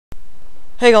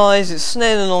Hey guys, it's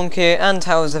Snail Along here, and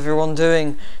how is everyone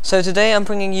doing? So today I'm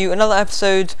bringing you another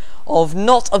episode of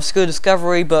not Obscure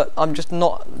Discovery, but I'm just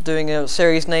not doing a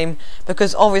series name,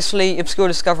 because obviously Obscure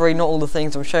Discovery, not all the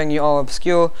things I'm showing you are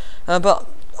obscure, but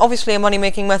obviously a money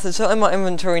making method. So in my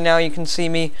inventory now you can see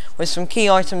me with some key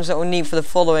items that we'll need for the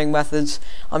following methods.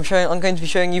 I'm going to be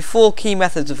showing you 4 key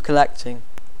methods of collecting.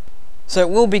 So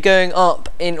we'll be going up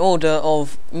in order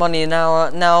of money an hour.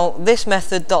 Now this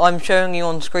method that I'm showing you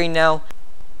on screen now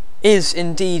is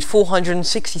indeed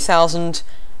 460,000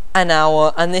 an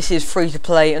hour, and this is free to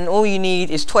play, and all you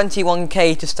need is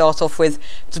 21k to start off with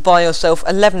to buy yourself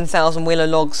 11,000 willow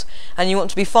logs. And you want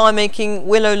to be fire making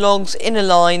willow logs in a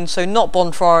line, so not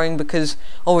bonfiring, because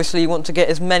obviously you want to get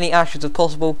as many ashes as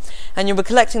possible, and you'll be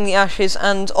collecting the ashes,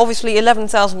 and obviously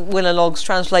 11,000 willow logs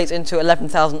translates into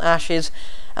 11,000 ashes,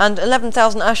 and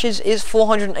 11,000 ashes is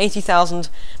 480,000,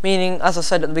 meaning, as I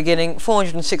said at the beginning,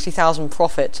 460,000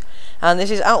 profit. And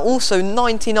this is also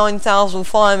 99,000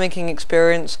 fire making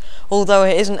experience. Although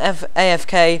it isn't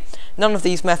AFK, none of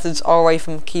these methods are away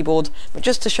from keyboard. But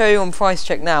just to show you on price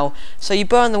check now, so you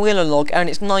burn the willow log and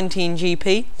it's 19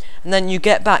 GP, and then you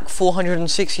get back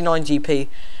 469 GP.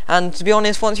 And to be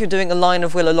honest, once you're doing a line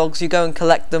of willow logs, you go and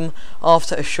collect them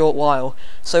after a short while.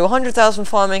 So 100,000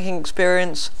 fire making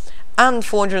experience and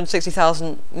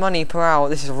 460,000 money per hour.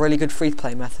 This is a really good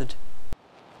free-to-play method.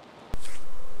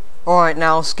 Alright,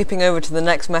 now skipping over to the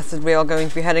next method, we are going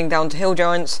to be heading down to Hill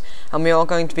Giants, and we are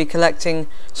going to be collecting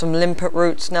some Limpwurt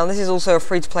Roots. Now this is also a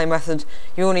free-to-play method.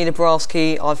 You will need a brass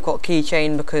key. I've got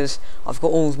keychain because I've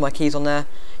got all of my keys on there.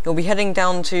 You'll be heading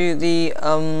down to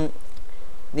the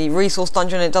resource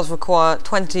dungeon. It does require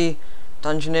 20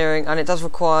 dungeoneering, and it does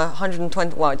require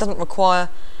 120, well, it doesn't require,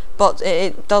 but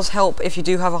it does help if you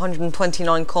do have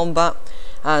 129 combat,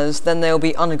 as then they'll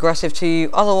be unaggressive to you.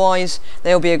 Otherwise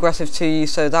they'll be aggressive to you,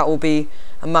 so that will be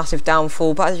a massive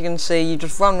downfall. But as you can see, you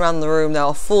just run around the room. There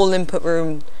are 4 Limpwurt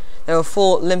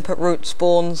Root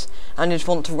spawns, and you just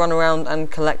want to run around and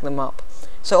collect them up.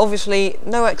 So obviously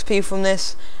no XP from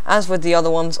this, as with the other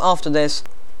ones after this,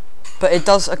 but it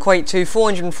does equate to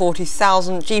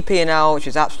 440,000 GP an hour, which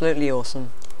is absolutely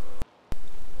awesome.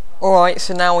 Alright,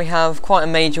 so now we have quite a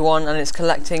major one, and it's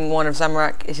collecting one of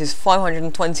Zamorak. It is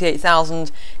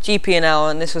 528,000 GP an hour,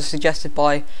 and this was suggested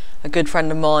by a good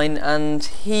friend of mine, and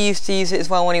he used to use it as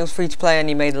well when he was free to play, and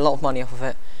he made a lot of money off of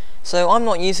it. So I'm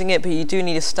not using it, but you do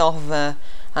need a staff of air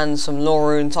and some lore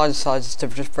runes. I decided to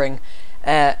just bring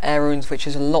air runes, which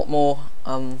is a lot more,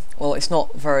 well, it's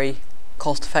not very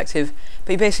cost effective,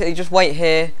 but you basically just wait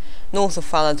here north of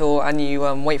Falador, and you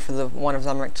wait for the one of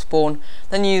Zamorak to spawn.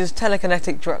 Then you use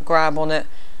telekinetic grab on it,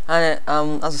 and it,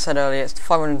 as I said earlier, it's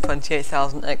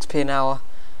 528,000 XP an hour,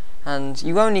 and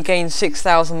you only gain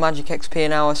 6,000 magic XP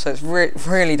an hour, so it's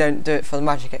really don't do it for the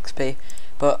magic XP,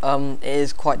 but it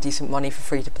is quite decent money for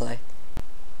free to play.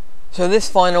 So this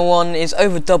final one is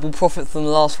over double profit from the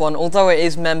last one. Although it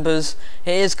is members,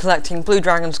 it is collecting blue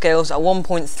dragon scales at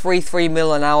 1.33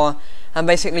 mil an hour. And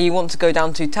basically you want to go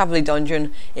down to Tabby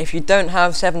Dungeon. If you don't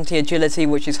have 70 agility,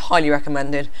 which is highly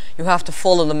recommended, you have to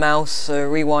follow the mouse, so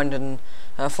rewind and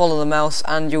follow the mouse,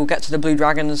 and you'll get to the blue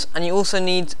dragons. And you also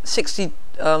need 60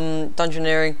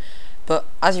 dungeoneering, but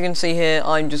as you can see here,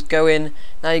 I'm just going.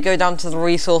 Now you go down to the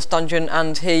resource dungeon,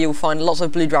 and here you'll find lots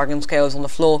of blue dragon scales on the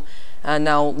floor, and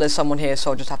now there's someone here,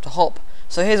 so I'll just have to hop.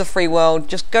 So here's a free world.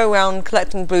 Just go around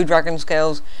collecting blue dragon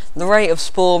scales. The rate of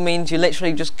spawn means you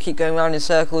literally just keep going around in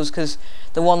circles, because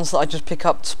the ones that I just pick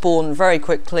up spawn very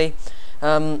quickly.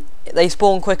 They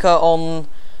spawn quicker on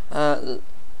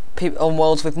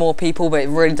worlds with more people, but it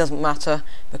really doesn't matter,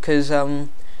 because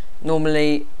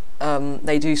normally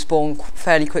they do spawn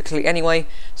fairly quickly anyway.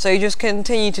 So you just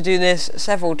continue to do this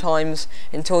several times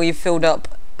until you've filled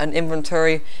up an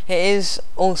inventory. It is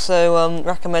also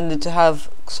recommended to have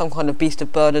some kind of beast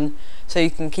of burden, so you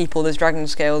can keep all those dragon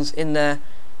scales in there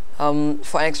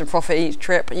for extra profit each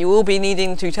trip. You will be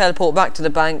needing to teleport back to the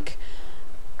bank,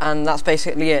 and that's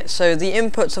basically it. So the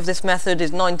inputs of this method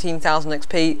is 19,000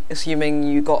 XP, assuming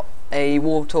you got a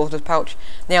war tortoise pouch.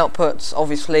 The outputs,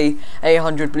 obviously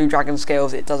 800 blue dragon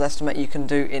scales. It does estimate you can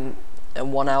do in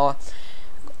 1 hour,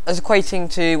 as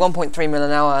equating to 1.3 mil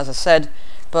an hour, as I said.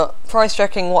 But price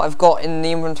checking what I've got in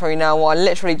the inventory now, what I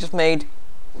literally just made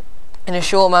in a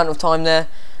short amount of time there,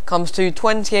 comes to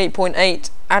 28.8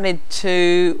 added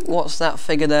to, what's that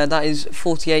figure there, that is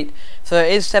 48, so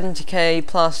it is 70k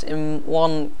plus in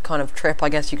one kind of trip, I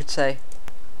guess you could say.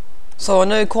 So I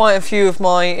know quite a few of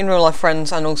my in real life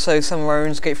friends, and also some of my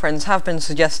Runescape friends, have been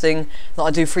suggesting that I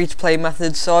do free to play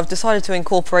methods, so I've decided to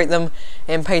incorporate them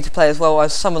in pay to play as well,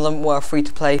 as some of them were free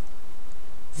to play.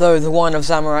 though the wine of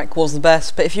Zamorak was the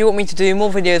best. But if you want me to do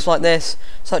more videos like this,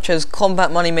 such as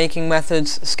combat money making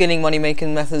methods, skinning money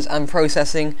making methods, and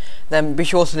processing, then be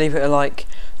sure to leave it a like.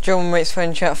 Join my mates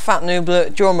friend chat,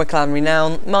 FatNooblet, join my clan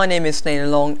Renown. My name is Snail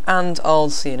Along, and I'll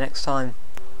see you next time.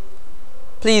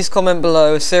 Please comment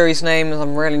below a series name, as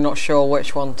I'm really not sure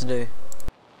which one to do.